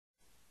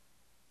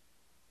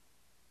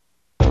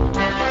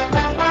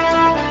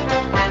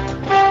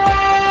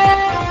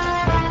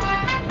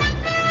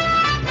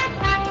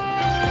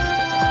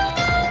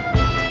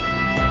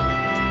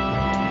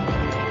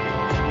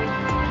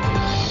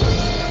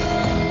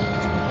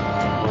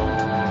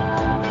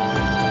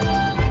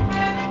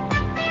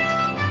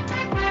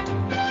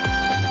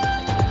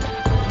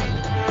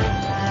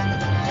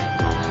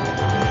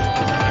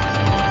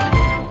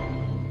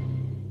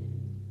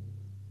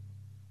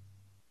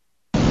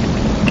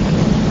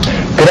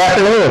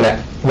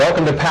afternoon.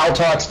 Welcome to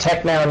Paltalk's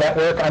TechNow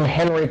Network. I'm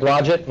Henry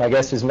Blodget. My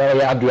guest is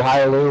Melih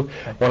Abdulhayoglu,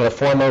 one of the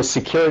foremost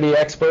security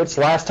experts.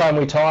 Last time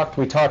we talked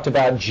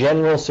about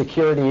general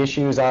security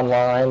issues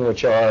online,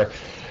 which are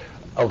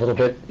a little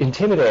bit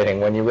intimidating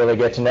when you really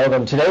get to know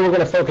them. Today we're going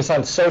to focus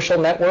on social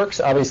networks.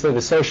 Obviously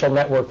the social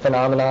network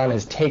phenomenon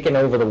has taken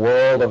over the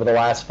world over the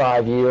last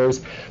 5 years,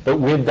 but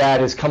with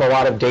that has come a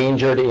lot of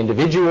danger to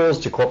individuals,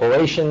 to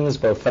corporations,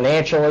 both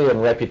financially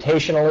and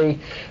reputationally.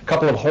 A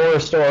couple of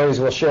horror stories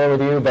we'll share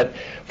with you, but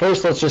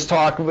first let's just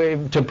talk,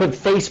 to put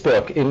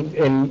Facebook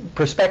in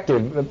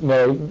perspective.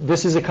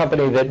 This is a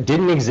company that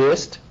didn't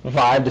exist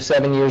 5 to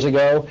 7 years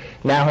ago,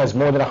 now has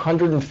more than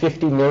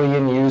 150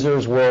 million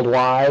users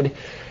worldwide.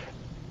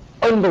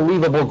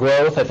 Unbelievable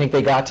growth. I think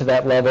they got to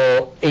that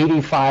level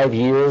 85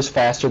 years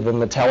faster than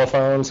the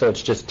telephone, so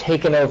it's just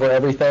taken over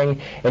everything.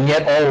 And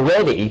yet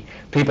already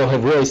people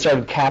have really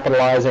started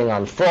capitalizing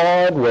on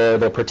fraud, where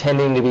they're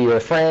pretending to be your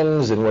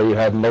friends and where you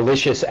have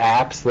malicious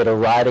apps that are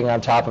riding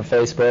on top of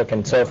Facebook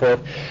and so forth.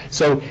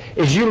 So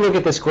as you look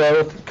at this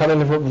growth,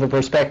 coming from the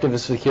perspective of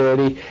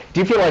security,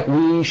 do you feel like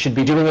we should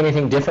be doing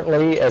anything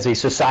differently as a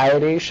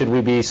society? Should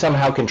we be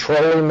somehow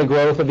controlling the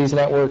growth of these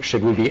networks?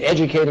 Should we be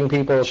educating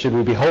people? Should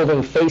we be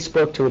holding Facebook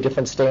to a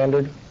different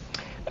standard?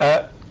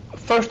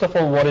 First of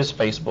all, what is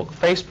Facebook?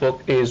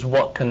 Facebook is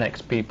what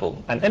connects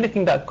people, and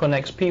anything that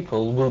connects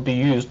people will be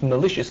used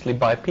maliciously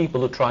by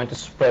people who are trying to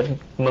spread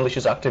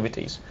malicious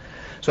activities.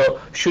 So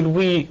should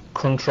we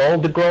control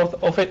the growth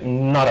of it?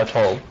 Not at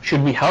all.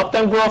 Should we help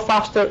them grow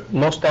faster?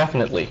 Most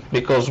definitely,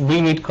 because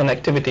we need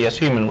connectivity as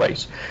human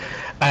race.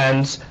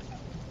 And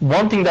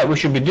one thing that we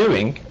should be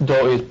doing,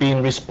 though, is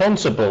being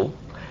responsible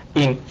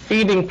in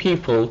feeding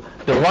people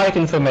the right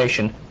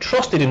information,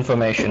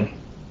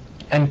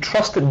 and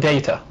trusted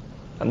data.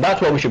 And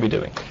that's what we should be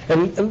doing.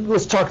 And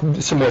let's talk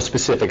some more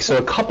specifics. So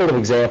a couple of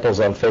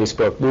examples on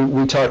Facebook.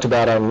 We talked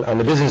about on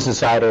the Business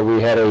Insider,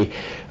 we had a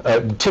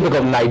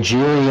typical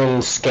Nigerian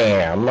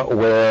scam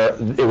where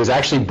it was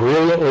actually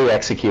brilliantly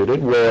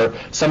executed, where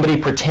somebody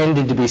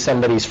pretended to be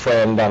somebody's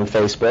friend on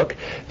Facebook.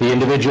 The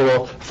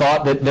individual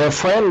thought that their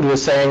friend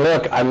was saying,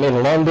 look, I'm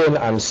in London,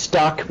 I'm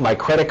stuck, my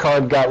credit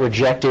card got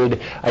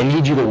rejected, I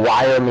need you to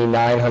wire me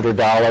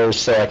 $900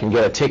 so I can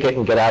get a ticket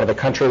and get out of the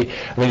country.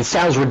 I mean, it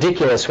sounds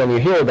ridiculous when you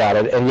hear about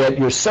it, and yet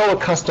you're so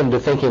accustomed to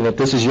thinking that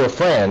this is your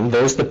friend.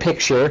 There's the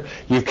picture,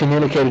 you've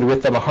communicated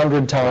with them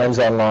 100 times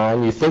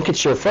online, you think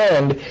it's your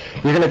friend,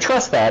 you're going to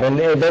trust that. And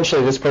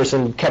eventually this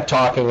person kept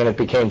talking and it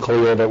became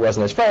clear that it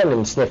wasn't his friend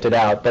and sniffed it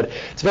out. But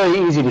it's very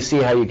easy to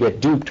see how you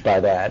get duped by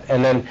that.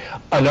 And then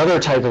another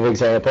type of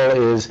example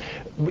is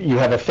you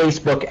have a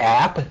Facebook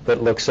app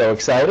that looks so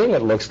exciting,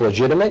 it looks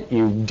legitimate,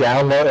 you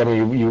download, I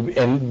mean, you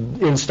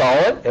install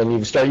it and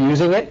you start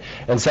using it,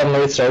 and suddenly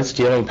it starts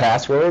stealing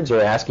passwords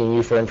or asking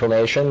you for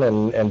information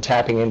and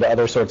tapping into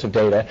other sorts of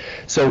data.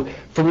 So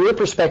from your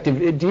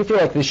perspective, do you feel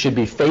like this should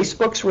be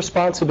Facebook's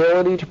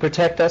responsibility to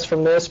protect us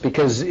from this?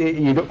 Because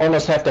you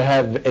almost have to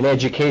have an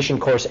education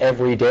course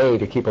every day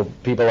to keep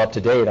people up to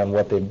date on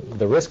what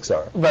the risks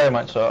are. Very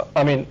much so.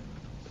 I mean,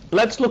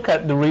 let's look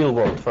at the real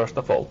world first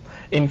of all.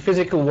 In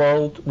physical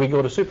world, we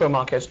go to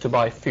supermarkets to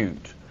buy food.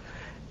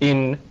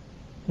 In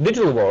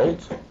digital world,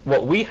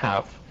 what we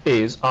have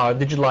is our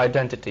digital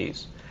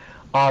identities.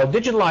 Our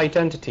digital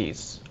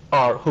identities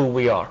are who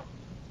we are.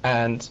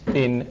 And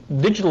in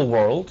digital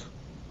world,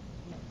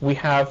 we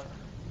have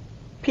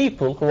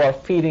people who are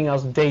feeding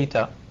us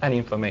data and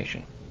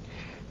information.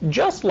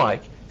 Just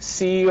like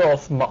CEO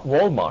of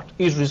Walmart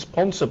is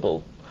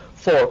responsible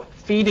for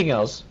feeding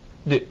us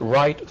the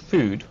right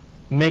food,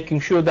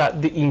 making sure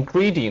that the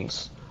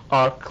ingredients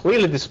are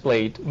clearly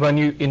displayed when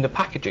you in the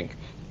packaging.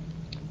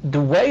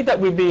 The way that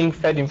we're being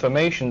fed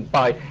information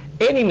by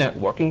any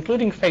network,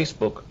 including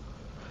Facebook,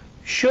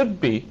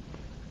 should be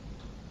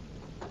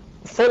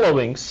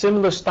following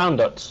similar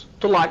standards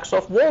to likes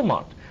of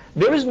Walmart.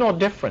 There is no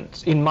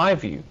difference, in my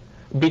view,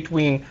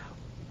 between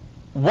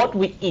what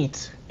we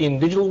eat in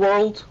digital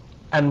world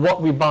and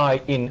what we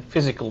buy in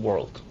physical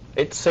world.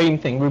 It's same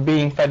thing, we're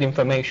being fed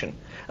information.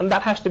 And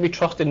that has to be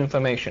trusted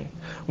information.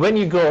 When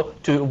you go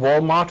to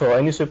Walmart or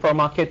any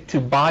supermarket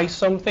to buy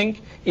something,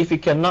 if you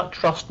cannot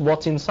trust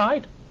what's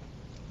inside,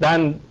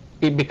 then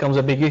it becomes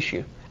a big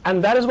issue.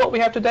 And that is what we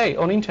have today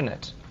on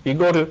internet. You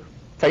go to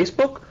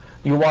Facebook,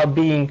 you are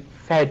being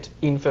fed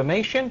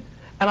information,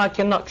 and I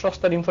cannot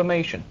trust that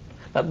information.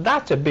 Now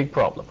that's a big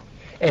problem.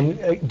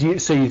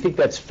 And so you think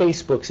that's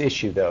Facebook's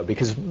issue, though?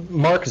 Because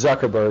Mark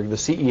Zuckerberg, the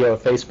CEO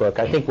of Facebook,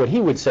 I think what he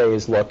would say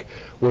is, look,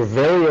 we're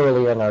very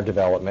early in our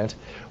development.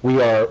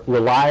 We are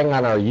relying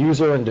on our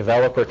user and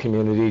developer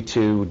community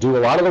to do a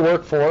lot of the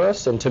work for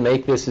us and to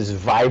make this as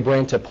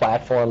vibrant a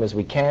platform as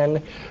we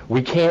can.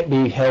 We can't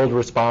be held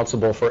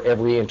responsible for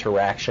every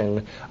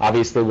interaction.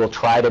 Obviously, we'll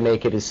try to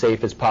make it as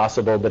safe as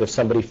possible, but if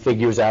somebody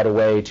figures out a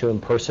way to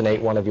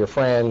impersonate one of your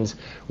friends,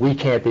 we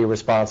can't be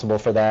responsible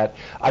for that.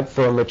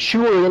 For a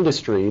mature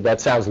industry,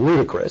 that sounds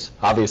ludicrous.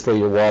 Obviously,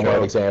 your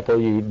Walmart example,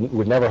 you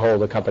would never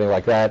hold a company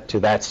like that to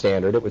that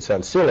standard. It would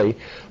sound silly.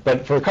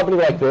 But for a company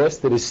like this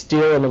that is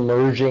still an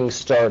emerging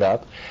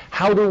startup,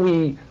 how do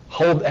we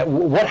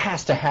What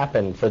has to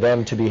happen for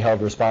them to be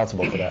held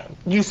responsible for that?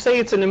 You say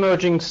it's an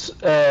emerging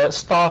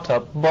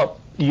startup, but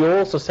you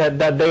also said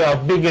that they are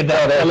bigger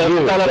than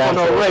Telephone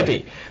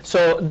already.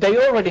 So they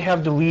already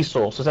have the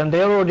resources, and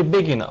they're already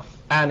big enough.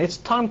 And it's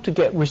time to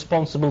get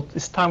responsible.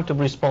 It's time to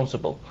be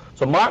responsible.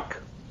 So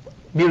Mark,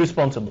 be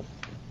responsible.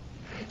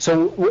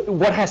 So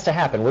what has to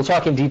happen? We'll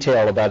talk in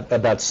detail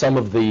about some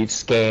of the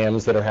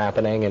scams that are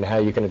happening and how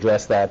you can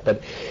address that.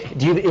 But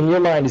in your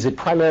mind, is it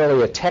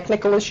primarily a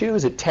technical issue?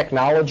 Is it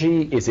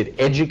technology? Is it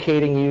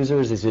educating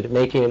users? Is it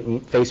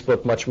making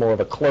Facebook much more of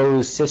a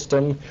closed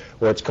system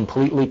where it's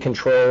completely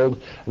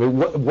controlled? I mean,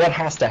 what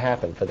has to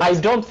happen for this?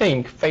 I don't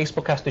think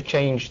Facebook has to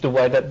change the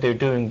way that they're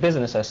doing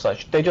business as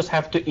such. They just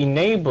have to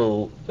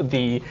enable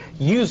the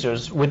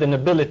users with an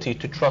ability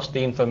to trust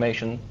the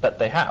information that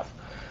they have.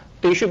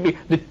 There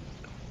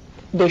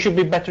should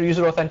be better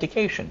user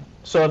authentication,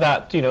 so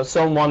that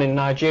someone in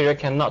Nigeria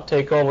cannot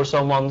take over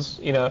someone's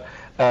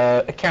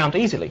account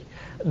easily.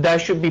 There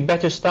should be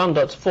better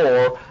standards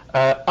for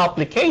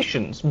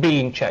applications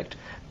being checked.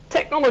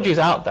 Technology is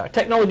out there.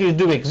 Technologies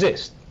do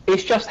exist.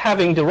 It's just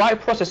having the right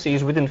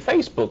processes within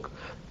Facebook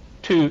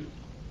to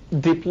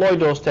deploy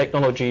those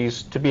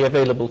technologies to be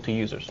available to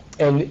users.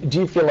 And do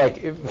you feel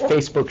like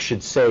Facebook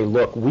should say,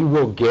 look, we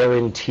will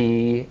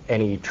guarantee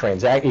any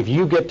transaction. If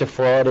you get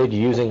defrauded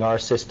using our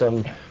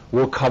system,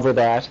 we'll cover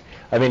that?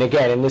 I mean,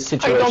 again, in this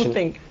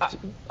situation...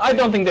 I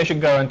don't think they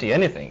should guarantee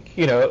anything,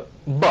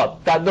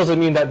 but that doesn't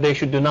mean that they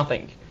should do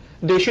nothing.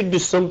 They should do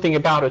something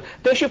about it.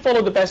 They should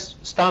follow the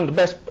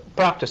best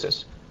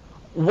practices.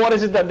 What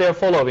is it that they're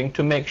following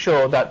to make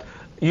sure that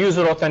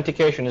user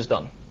authentication is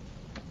done?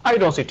 I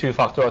don't see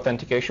two-factor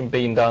authentication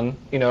being done,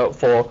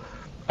 for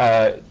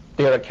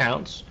their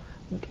accounts.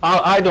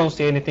 I don't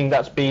see anything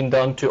that's being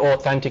done to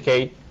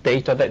authenticate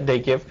data that they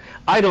give.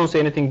 I don't see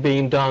anything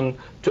being done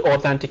to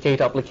authenticate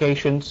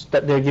applications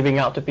that they're giving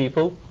out to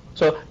people.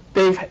 So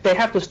they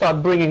have to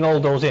start bringing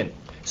all those in.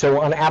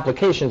 So on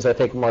applications, I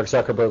think Mark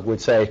Zuckerberg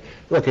would say,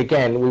 look,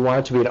 again, we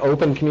want it to be an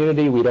open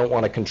community. We don't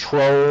want to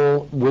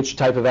control which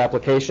type of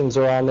applications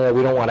are on there.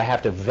 We don't want to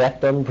have to vet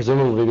them,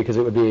 presumably because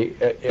it would be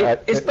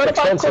It's not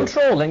about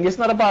controlling. It's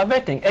not about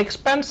vetting.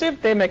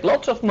 Expensive, they make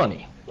lots of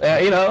money.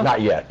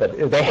 Not yet,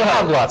 but they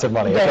have lots of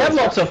money. They have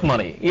lots of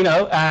money,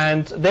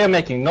 and they're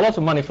making a lot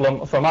of money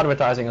from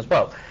advertising as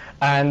well.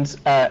 And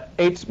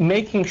it's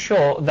making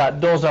sure that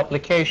those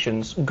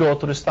applications go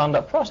through the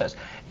standard process.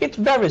 It's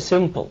very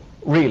simple,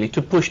 really,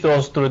 to push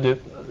those through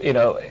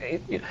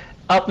the,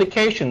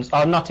 applications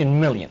are not in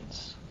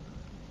millions.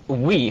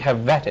 We have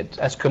vetted,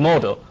 as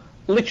Komodo,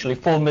 literally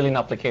 4 million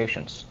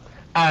applications.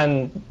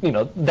 And,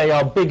 they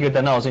are bigger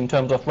than us in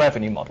terms of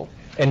revenue model.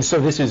 And so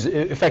this is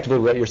effectively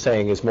what you're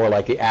saying is more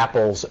like the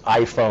Apple's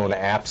iPhone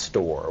App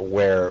Store,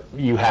 where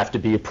you have to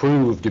be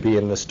approved to be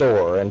in the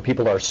store, and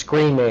people are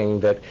screaming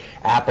that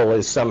Apple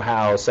is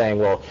somehow saying,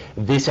 well,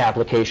 this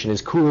application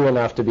is cool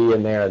enough to be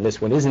in there and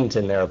this one isn't,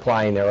 and they're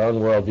applying their own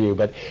worldview.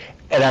 But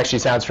it actually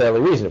sounds fairly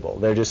reasonable.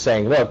 They're just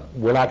saying, look,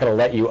 we're not going to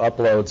let you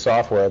upload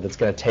software that's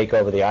going to take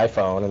over the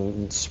iPhone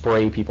and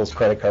spray people's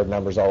credit card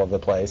numbers all over the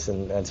place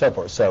and so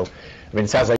forth. So, I mean, it sounds like